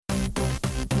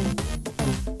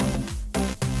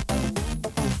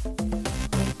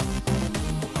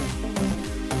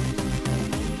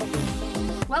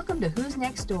Welcome to Who's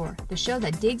Next Door, the show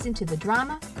that digs into the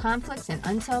drama, conflicts, and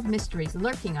unsolved mysteries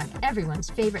lurking on everyone's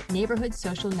favorite neighborhood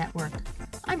social network.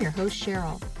 I'm your host,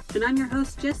 Cheryl. And I'm your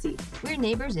host, Jessie. We're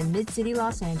neighbors in Mid-City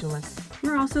Los Angeles.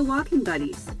 We're also walking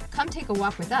buddies. Come take a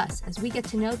walk with us as we get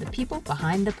to know the people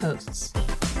behind the posts.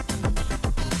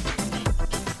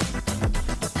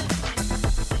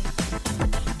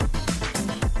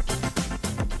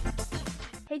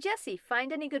 Hey, Jessie,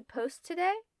 find any good posts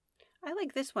today? I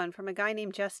like this one from a guy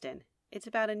named Justin. It's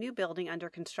about a new building under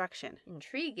construction.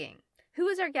 Intriguing. Who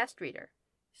is our guest reader?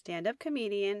 Stand-up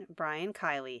comedian Brian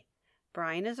Kiley.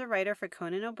 Brian is a writer for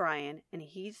Conan O'Brien, and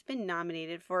he's been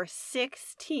nominated for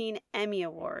 16 Emmy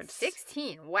Awards.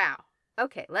 16? Wow.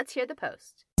 Okay, let's hear the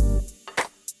post.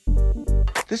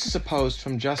 This is a post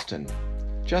from Justin.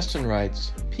 Justin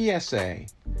writes, PSA,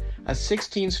 a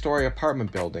 16-story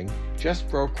apartment building just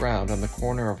broke ground on the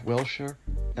corner of Wilshire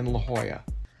and La Jolla.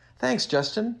 Thanks,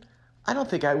 Justin. I don't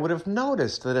think I would have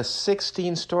noticed that a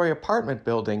 16-story apartment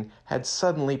building had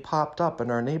suddenly popped up in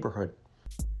our neighborhood.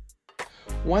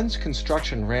 Once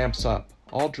construction ramps up,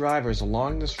 all drivers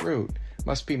along this route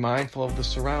must be mindful of the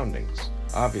surroundings,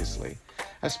 obviously,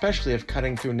 especially if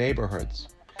cutting through neighborhoods.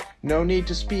 No need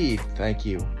to speed, thank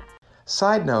you.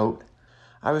 Side note,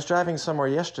 I was driving somewhere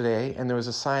yesterday and there was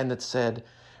a sign that said,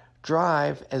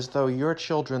 "Drive as though your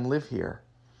children live here."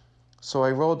 So I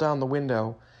rolled down the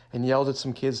window and yelled at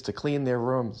some kids to clean their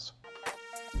rooms.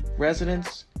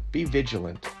 Residents, be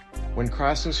vigilant when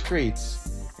crossing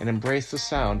streets and embrace the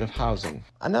sound of housing.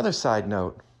 Another side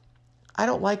note, I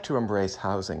don't like to embrace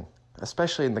housing,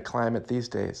 especially in the climate these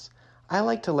days. I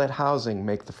like to let housing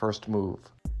make the first move.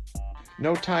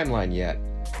 No timeline yet,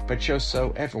 but just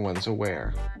so everyone's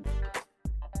aware.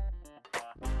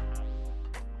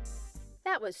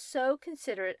 That was so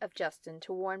considerate of Justin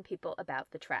to warn people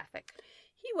about the traffic.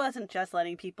 He wasn't just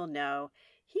letting people know.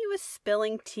 He was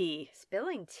spilling tea.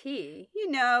 Spilling tea? You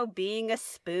know, being a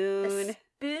spoon. A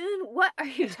spoon? What are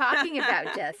you talking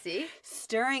about, Jessie?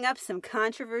 Stirring up some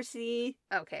controversy.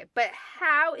 Okay, but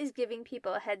how is giving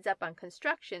people a heads up on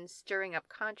construction stirring up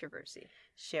controversy?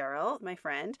 Cheryl, my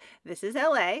friend, this is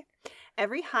LA.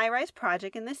 Every high-rise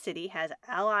project in the city has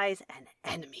allies and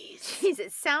enemies. Jeez,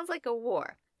 it sounds like a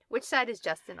war. Which side is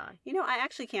Justin on? You know, I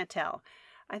actually can't tell.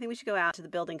 I think we should go out to the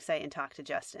building site and talk to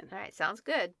Justin. All right, sounds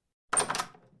good.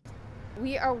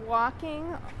 We are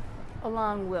walking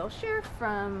along Wilshire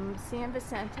from San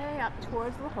Vicente up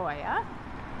towards La Jolla.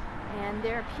 And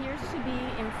there appears to be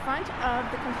in front of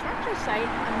the construction site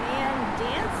a man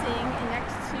dancing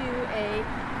next to a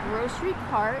grocery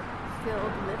cart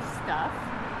filled with stuff.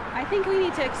 I think we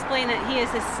need to explain that he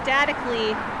is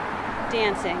ecstatically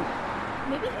dancing.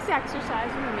 Maybe he's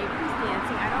exercising or maybe he's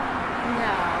dancing. I don't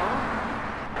know.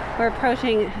 We're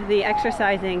approaching the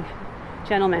exercising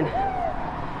gentleman.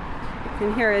 You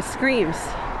can hear his screams.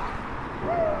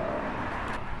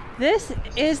 This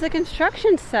is the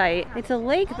construction site. It's a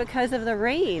lake because of the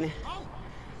rain.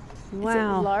 Wow.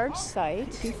 It's a large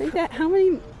site. Do you think that,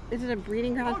 is it a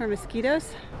breeding ground for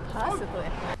mosquitoes? Possibly.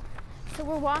 So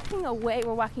we're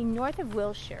walking north of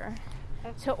Wilshire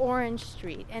to Orange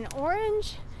Street. And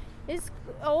Orange is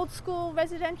old school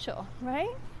residential,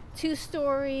 right?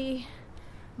 2-story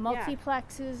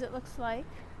multiplexes, it looks like.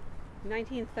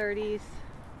 1930s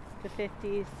to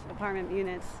 50s apartment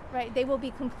units. Right, they will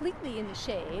be completely in the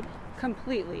shade.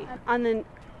 Completely. On the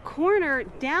corner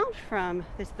down from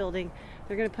this building,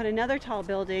 they're going to put another tall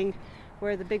building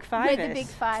where the Big Five is. Where the Big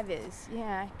Five is,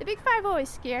 yeah. The Big Five always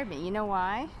scared me. You know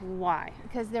why? Why?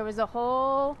 Because there was a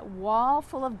whole wall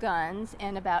full of guns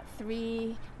and about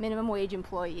 3 minimum wage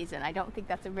employees, and I don't think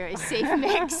that's a very safe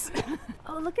mix.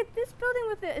 Oh, look at this building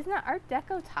with it. Isn't that Art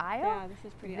Deco tile? Yeah,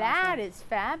 this is pretty awesome. That is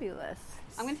fabulous.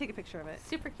 I'm going to take a picture of it.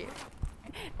 Super cute.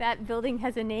 That building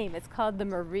has a name. It's called the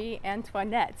Marie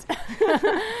Antoinette.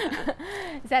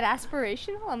 Is that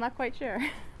aspirational? I'm not quite sure.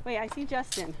 Wait, I see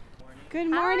Justin. Good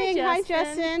morning. Hi,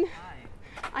 Justin.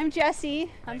 Hi. I'm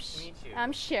Jessie. I'm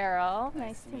Cheryl.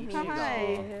 Nice to meet you.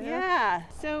 Hi. Yeah.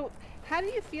 So, how do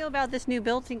you feel about this new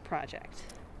building project?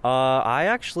 I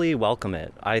actually welcome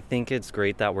it. I think it's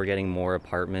great that we're getting more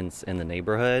apartments in the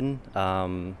neighborhood.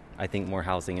 I think more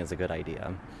housing is a good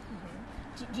idea.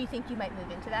 Do you think you might move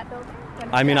into that building?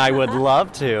 I mean, I would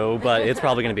love to, but it's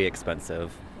probably going to be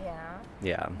expensive. Yeah.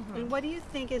 Yeah. Mm-hmm. And what do you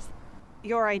think is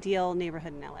your ideal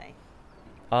neighborhood in LA?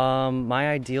 My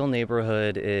ideal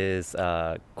neighborhood is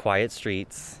quiet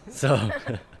streets, so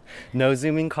no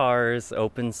zooming cars,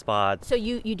 open spots. So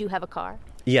you do have a car?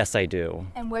 Yes, I do.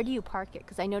 And where do you park it?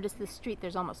 Because I noticed this street,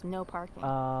 there's almost no parking.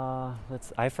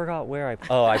 I forgot where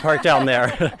I parked down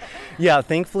there. Yeah,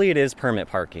 thankfully it is permit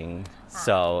parking.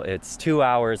 So it's 2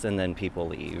 hours and then people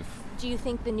leave. Do you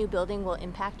think the new building will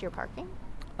impact your parking?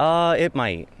 It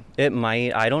might. It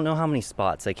might. I don't know how many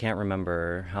spots. I can't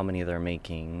remember how many they're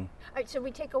making. All right, should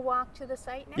we take a walk to the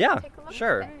site now? Yeah, Take a look?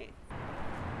 sure. Okay.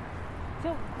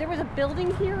 So there was a building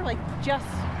here like just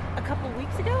a couple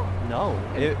weeks ago? No,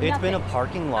 it's been a Nothing.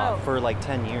 parking lot Oh. for like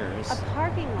 10 years. A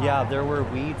parking lot? Yeah, there were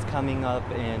weeds coming up,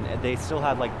 and they still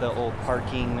had like the old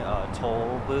parking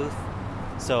toll booth.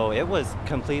 So it was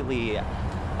completely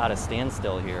at a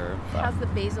standstill here. How's the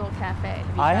Basil Cafe?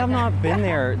 I have tried that? not been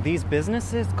there. These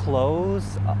businesses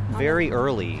close very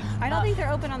early. I don't think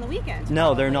they're open on the weekends.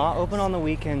 No, they're probably. not open on the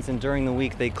weekends, and during the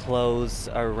week they close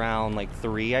around like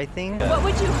 3, I think. What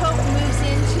would you hope moves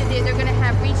into they're going to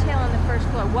have retail on the first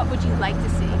floor. What would you like to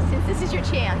see, since this is your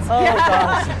chance? Oh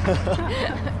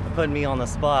gosh. Put me on the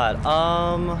spot.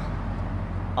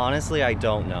 Honestly, I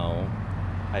don't know.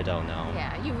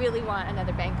 Yeah, you really want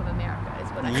another Bank of America,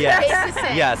 is what I'm Yes. supposed to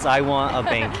say. Yes, I want a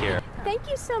bank here. Thank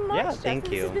you so much. Yeah, thank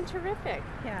Justin. you. This has been terrific.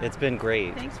 Yeah. It's been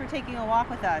great. Thanks for taking a walk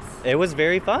with us. It was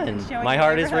very fun. Showing My the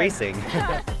heart is neighborhood. racing.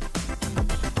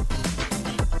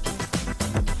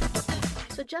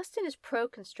 So Justin is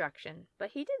pro-construction, but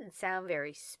he didn't sound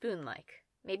very spoon-like.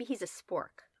 Maybe he's a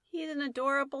spork. He's an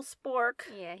adorable spork.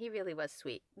 Yeah, he really was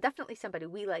sweet. Definitely somebody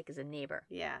we like as a neighbor.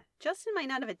 Yeah, Justin might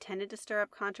not have intended to stir up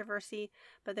controversy,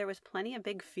 but there was plenty of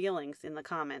big feelings in the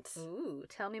comments. Ooh,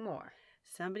 tell me more.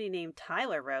 Somebody named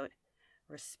Tyler wrote,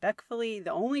 "Respectfully,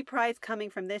 the only prize coming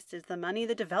from this is the money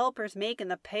the developers make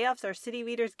and the payoffs our city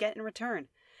leaders get in return.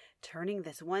 Turning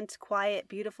this once quiet,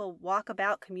 beautiful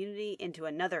walkabout community into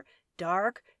another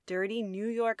dark, dirty New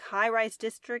York high-rise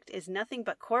district is nothing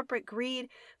but corporate greed,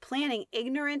 planning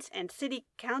ignorance, and city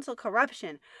council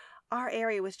corruption. Our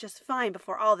area was just fine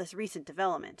before all this recent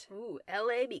development." Ooh,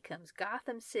 LA becomes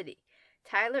Gotham City.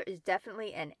 Tyler is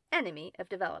definitely an enemy of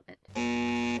development.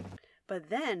 But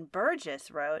then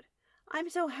Burgess wrote, "I'm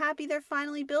so happy they're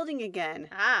finally building again."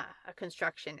 Ah, a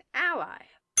construction ally.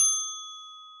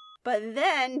 But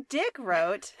then Dick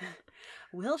wrote,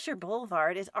 "Wilshire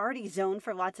Boulevard is already zoned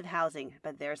for lots of housing,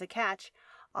 but there's a catch.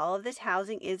 All of this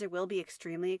housing is or will be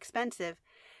extremely expensive.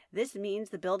 This means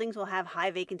the buildings will have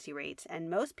high vacancy rates, and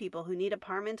most people who need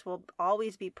apartments will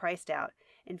always be priced out.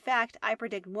 In fact, I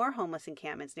predict more homeless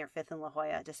encampments near 5th and La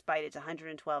Jolla, despite its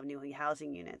 112 new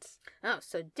housing units." Oh,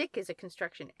 so Dick is a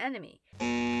construction enemy.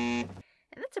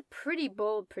 And that's a pretty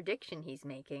bold prediction he's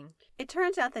making. It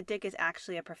turns out that Dick is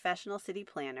actually a professional city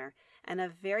planner and a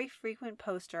very frequent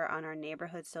poster on our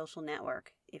neighborhood social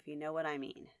network, if you know what I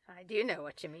mean. I do know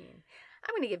what you mean.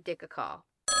 I'm going to give Dick a call.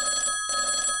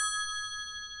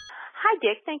 Hi,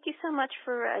 Dick. Thank you so much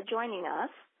for joining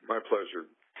us. My pleasure.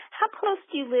 How close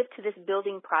do you live to this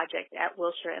building project at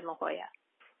Wilshire and La Jolla?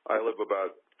 I live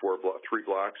about 4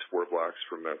 blocks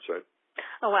from that site.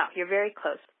 Oh, wow. You're very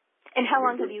close. And how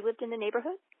long have you lived in the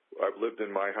neighborhood? I've lived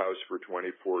in my house for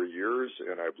 24 years,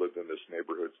 and I've lived in this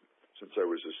neighborhood since I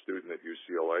was a student at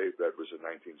UCLA. That was in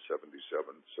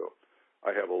 1977, so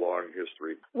I have a long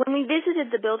history. When we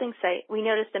visited the building site, we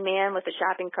noticed a man with a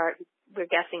shopping cart we're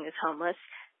guessing is homeless.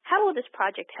 How will this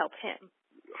project help him?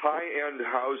 High-end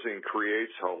housing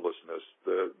creates homelessness.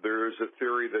 There is a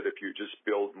theory that if you just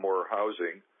build more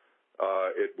housing,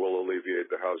 it will alleviate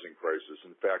the housing crisis.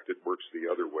 In fact, it works the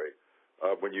other way.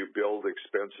 When you build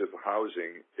expensive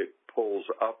housing, it pulls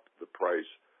up the price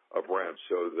of rent.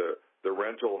 So the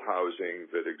rental housing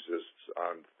that exists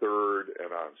on 3rd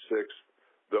and on 6th,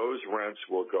 those rents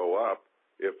will go up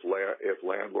if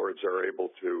landlords are able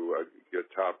to get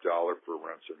top dollar for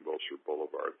rents in Wilshire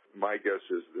Boulevard. My guess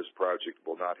is this project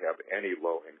will not have any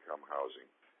low-income housing.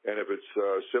 And if it's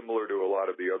similar to a lot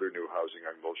of the other new housing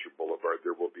on Wilshire Boulevard,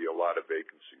 there will be a lot of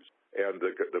vacancies. And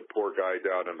the poor guy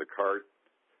down in the cart,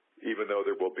 even though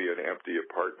there will be an empty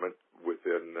apartment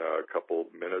within a couple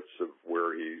minutes of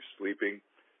where he's sleeping,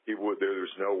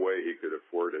 there's no way he could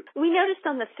afford it. We noticed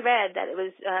on the thread that it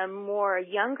was more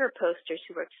younger posters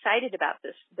who were excited about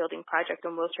this building project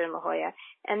on Wilshire and La Jolla,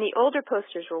 and the older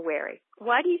posters were wary.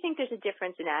 Why do you think there's a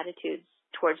difference in attitudes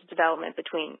towards development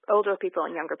between older people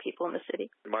and younger people in the city?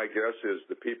 My guess is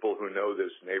the people who know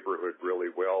this neighborhood really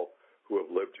well, who have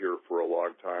lived here for a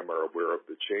long time, are aware of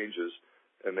the changes,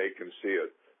 and they can see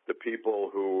it. The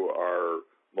people who are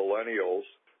millennials,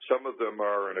 some of them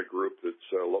are in a group that's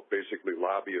basically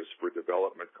lobbyists for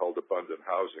development called Abundant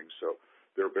Housing, so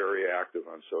they're very active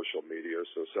on social media.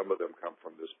 So some of them come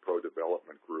from this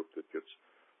pro-development group that gets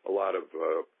a lot of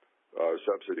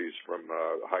subsidies from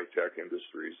high-tech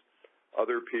industries.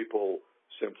 Other people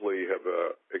simply have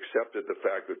accepted the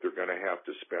fact that they're going to have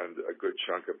to spend a good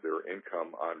chunk of their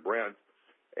income on rent,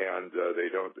 and they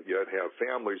don't yet have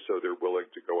families, so they're willing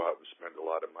to go out and spend a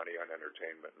lot of money on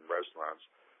entertainment and restaurants.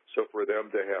 So for them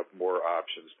to have more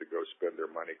options to go spend their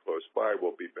money close by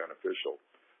will be beneficial.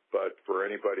 But for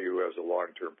anybody who has a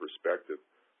long-term perspective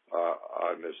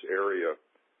on this area,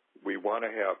 we want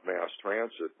to have mass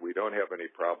transit. We don't have any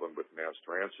problem with mass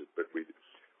transit, but we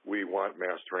want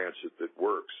mass transit that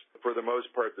works. For the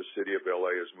most part, the city of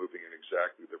LA is moving in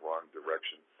exactly the wrong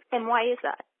direction. And why is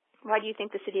that? Why do you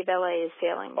think the city of LA is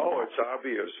failing? It's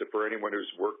obvious for anyone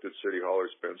who's worked at City Hall or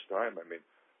spends time. I mean,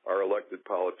 our elected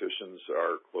politicians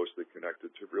are closely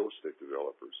connected to real estate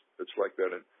developers. It's like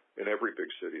that in every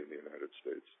big city in the United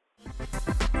States.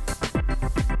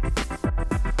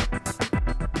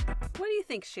 What do you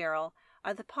think, Cheryl?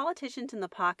 Are the politicians in the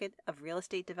pocket of real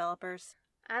estate developers?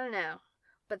 I don't know,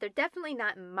 but they're definitely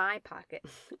not in my pocket.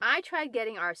 I tried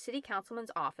getting our city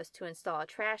councilman's office to install a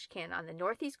trash can on the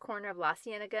northeast corner of La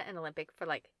Cienega and Olympic for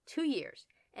like 2 years,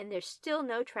 and there's still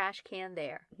no trash can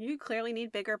there. You clearly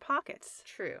need bigger pockets.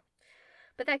 True.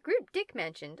 But that group Dick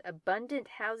mentioned, Abundant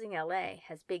Housing LA,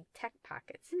 has big tech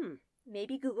pockets.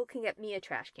 Maybe Google can get me a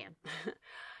trash can. I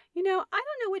don't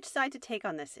know which side to take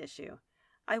on this issue.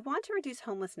 I want to reduce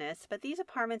homelessness, but these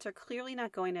apartments are clearly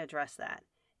not going to address that.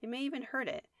 It may even hurt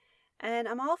it. And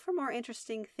I'm all for more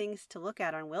interesting things to look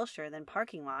at on Wilshire than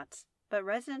parking lots. But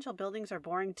residential buildings are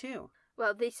boring too.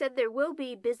 Well, they said there will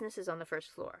be businesses on the first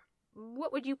floor.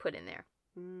 What would you put in there?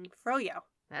 Froyo.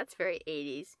 That's very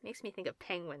 80s. Makes me think of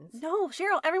penguins. No,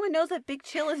 Cheryl, everyone knows that Big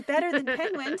Chill is better than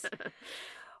penguins.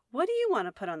 What do you want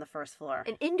to put on the first floor?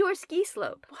 An indoor ski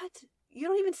slope. What? You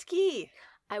don't even ski.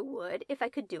 I would if I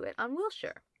could do it on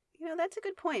Wilshire. That's a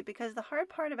good point, because the hard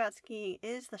part about skiing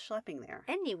is the schlepping there.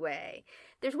 Anyway,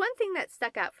 there's one thing that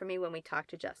stuck out for me when we talked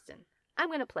to Justin. I'm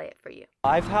going to play it for you.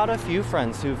 I've had a few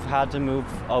friends who've had to move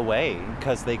away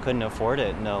because they couldn't afford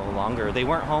it no longer. They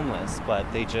weren't homeless,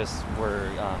 but they just were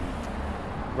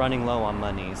running low on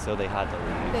money, so they had to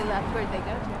leave. They left. Where'd they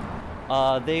go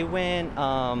to? They went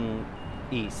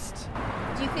east.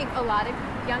 Do you think a lot of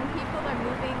young people are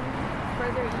moving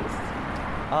further east?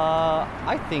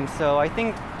 I think so. I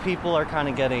think people are kind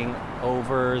of getting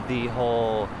over the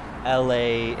whole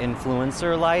LA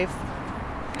influencer life,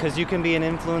 because you can be an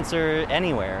influencer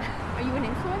anywhere. Are you an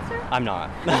influencer? I'm not.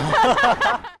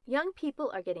 Young people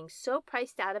are getting so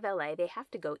priced out of LA, they have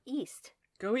to go east.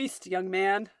 Go east, young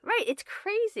man. Right, it's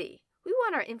crazy. We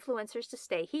want our influencers to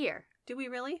stay here. Do we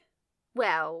really?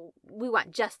 Well, we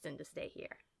want Justin to stay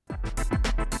here.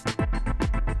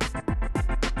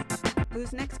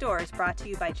 Who's Next Door is brought to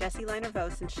you by Jesse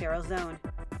Liner-Vos and Cheryl Zone.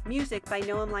 Music by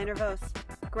Noam Liner-Vos.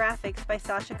 Graphics by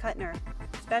Sasha Kuttner.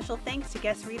 Special thanks to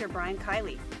guest reader Brian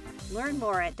Kiley. Learn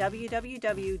more at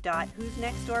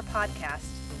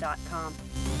www.whosnextdoorpodcast.com.